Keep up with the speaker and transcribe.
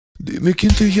Dime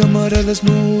quién te llamará a las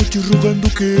noches rogando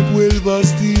que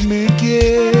vuelvas. Dime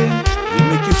quién.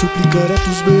 Dime quién suplicará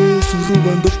tus besos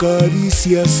robando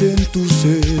caricias en tu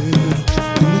ser.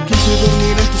 Dime quién se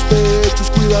dormirá en tus pechos,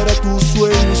 cuidará tus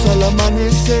sueños al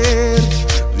amanecer.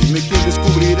 Dime quién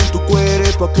descubrirá en tu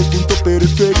cuerpo aquel punto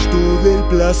perfecto del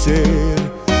placer.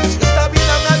 Si esta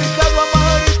vida me ha dejado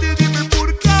amarte, dime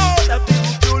por qué ahora tengo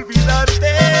que olvidarte.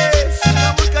 Si el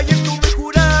amor que ayer tú me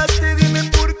juraste, dime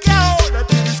por qué ahora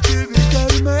tienes que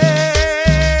dejarme.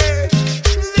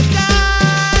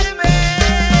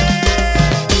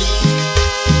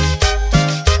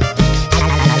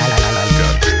 Alcalde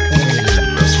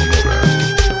La Sonora.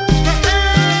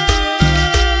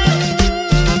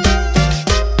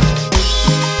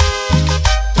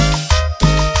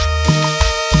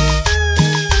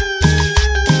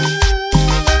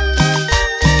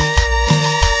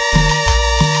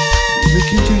 Dime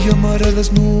quién te llamará a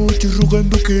las noches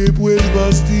rogando que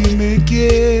vuelvas. Dime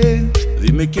quién.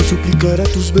 Dime quién suplicará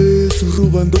tus besos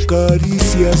robando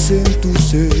caricias en tu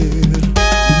ser.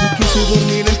 Dime quién se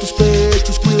dormirá en tus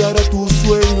pechos, cuidará tus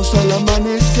sueños al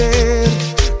amanecer.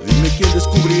 Dime quién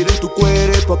descubrirá en tu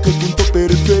cuerpo aquel punto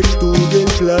perfecto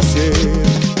del placer.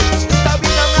 Si esta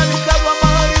vida me ha dejado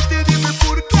amarte, dime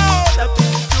por qué ahora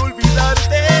tengo que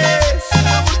olvidarte. Si el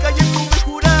amor que ayer tú me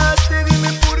juraste, dime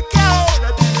por qué ahora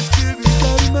tienes que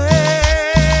dejarme.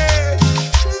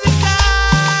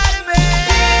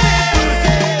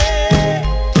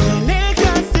 Te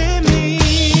alejas de mí.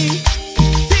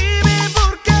 Dime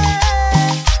por qué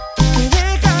me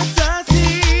dejas así.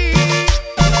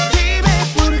 Dime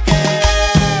por qué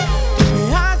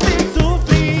me haces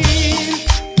sufrir.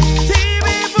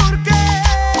 Dime por qué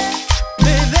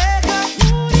me dejas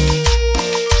morir.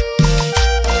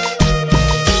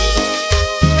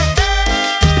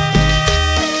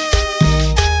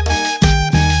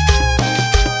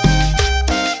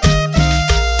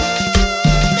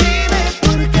 Dime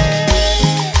por qué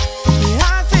me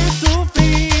haces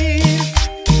sufrir.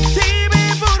 Dime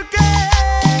por qué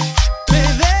me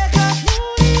dejas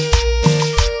morir.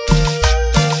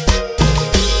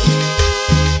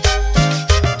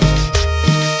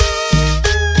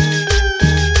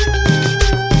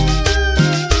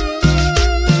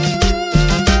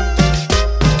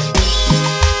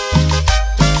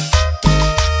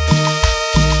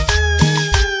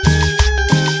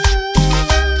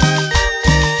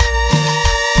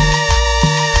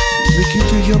 Dime quién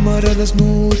te llamará a las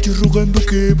noches rogando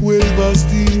que vuelvas.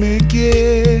 Dime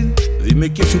quién.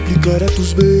 Dime quién suplicará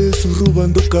tus besos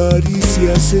robando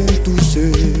caricias en tu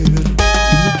ser.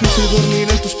 Dime quién se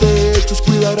dormirá en tus pechos,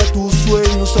 cuidará tus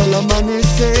sueños al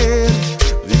amanecer.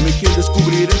 Dime quién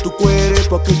descubrirá en tu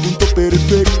cuerpo aquel punto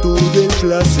perfecto del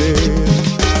placer.